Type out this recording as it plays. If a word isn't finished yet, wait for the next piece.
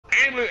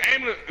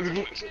aimless.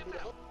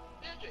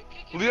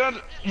 We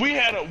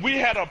had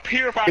a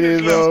peer fight.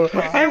 It was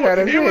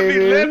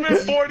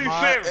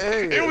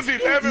 11:47. It was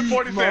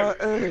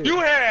 11:47. You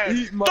had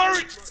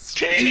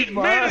 13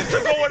 minutes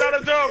to go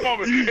without a dub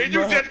moment, and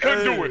you just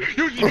couldn't do it.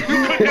 You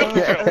couldn't help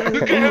yourself.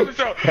 You couldn't help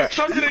yourself.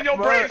 Something in your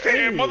brain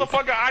said,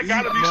 "Motherfucker, I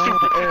gotta be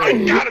stupid. I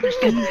gotta be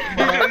stupid."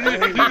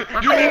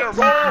 You let it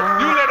roll.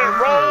 You let it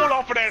roll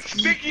off of that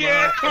sticky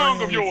ass tongue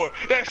of yours.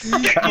 That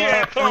sticky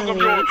ass tongue of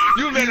yours.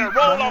 You let it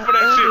roll off of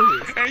that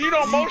shit. And you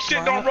know most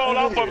shit don't roll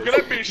off of it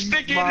because that bitch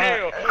sticky as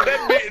hell. That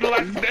bitch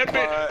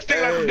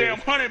stick like a damn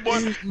honey,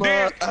 boy.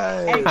 Then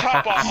on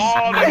top of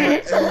all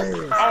that,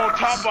 on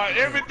top of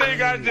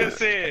everything I just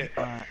said,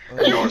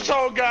 you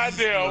so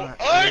goddamn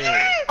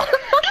ugly.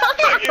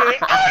 You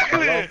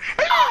ugly.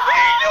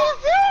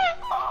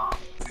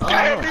 You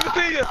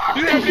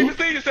haven't even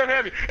seen yourself,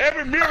 have you?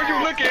 Every mirror you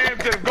look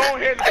at, just go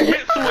ahead and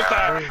commit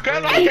suicide.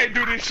 Cause I can't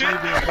do this shit.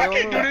 I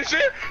can't do this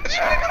shit.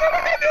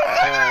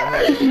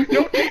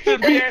 Your teacher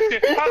be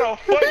asking, how the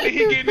fuck did he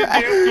get in this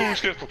damn school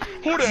system?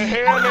 Who the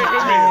hell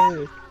let him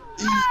in?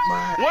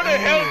 What the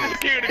hell is the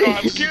security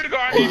guard? The security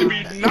guard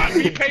needs to not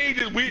be paid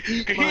this week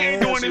because he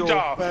ain't doing his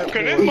job.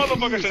 Because this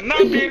motherfucker should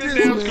not be in this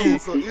damn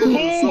school.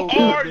 Who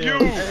are you?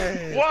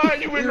 Why are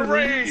you in the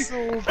raid? You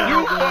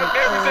fucked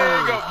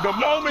everything up. The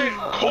moment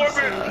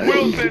Corbin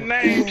Wilson's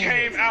name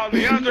came out,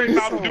 DeAndre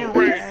about to do the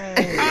raid,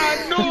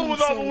 I knew it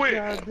was over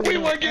with. We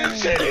weren't getting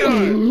shit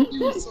done.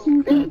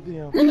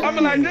 I'm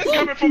like, this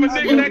coming from a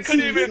nigga that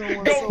couldn't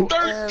even go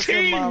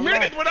 13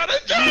 minutes without a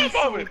job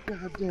of it.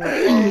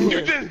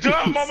 You just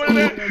jump over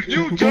there.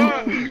 You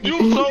done.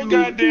 You so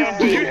goddamn.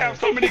 You have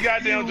so many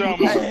goddamn jump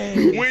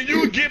moments. When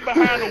you get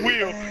behind the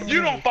wheel, you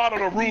don't follow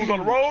the rules of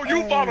the road.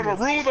 You follow the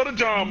rules of the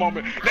jump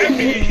moment. That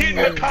means hitting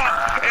the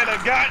cop at a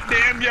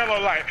goddamn yellow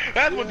light.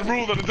 That's what the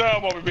rules of the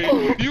jump moment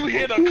mean. You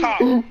hit a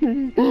cop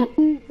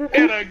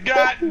at a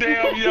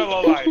goddamn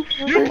yellow light.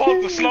 You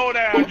supposed to slow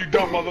down, you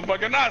dumb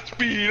motherfucker, not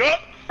speed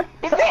up.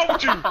 What's wrong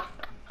with you?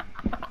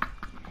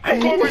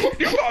 Corbin,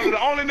 you probably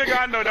the only nigga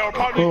I know that would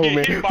probably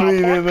get hit by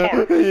a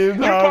parked car. You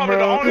probably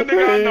the only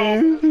nigga I know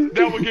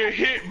that would get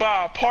hit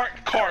by a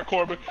parked car,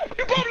 Corbin.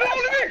 You probably the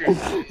only nigga.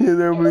 Hit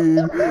there,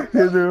 please.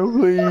 Hit there,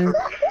 please.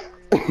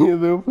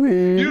 Hit there,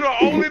 please. You the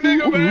only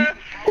nigga, man.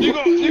 You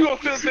gonna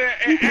sit there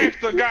and ask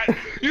the guy.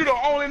 You the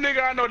only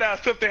nigga I know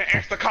that sit there and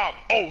ask the cop,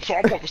 oh, so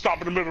I'm supposed to stop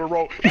in the middle of the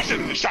road. He should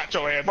have just shot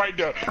your ass right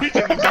there. He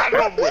should have got it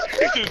over with.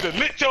 He should have just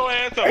lit your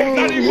ass up.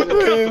 Not even with the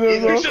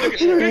pistol. He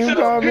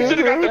should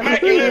have got the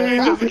Mac 11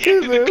 and just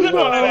hit the clip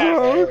on that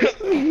ass.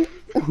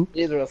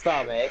 Israel,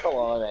 stop, man. Come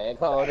on, man.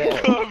 Calm down.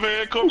 Come on,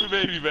 man. Kobe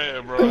made me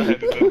mad, bro. I had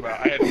to let it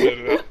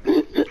out.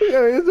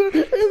 Yo,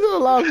 it's a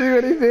lawsuit,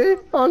 what he said.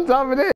 On top of that.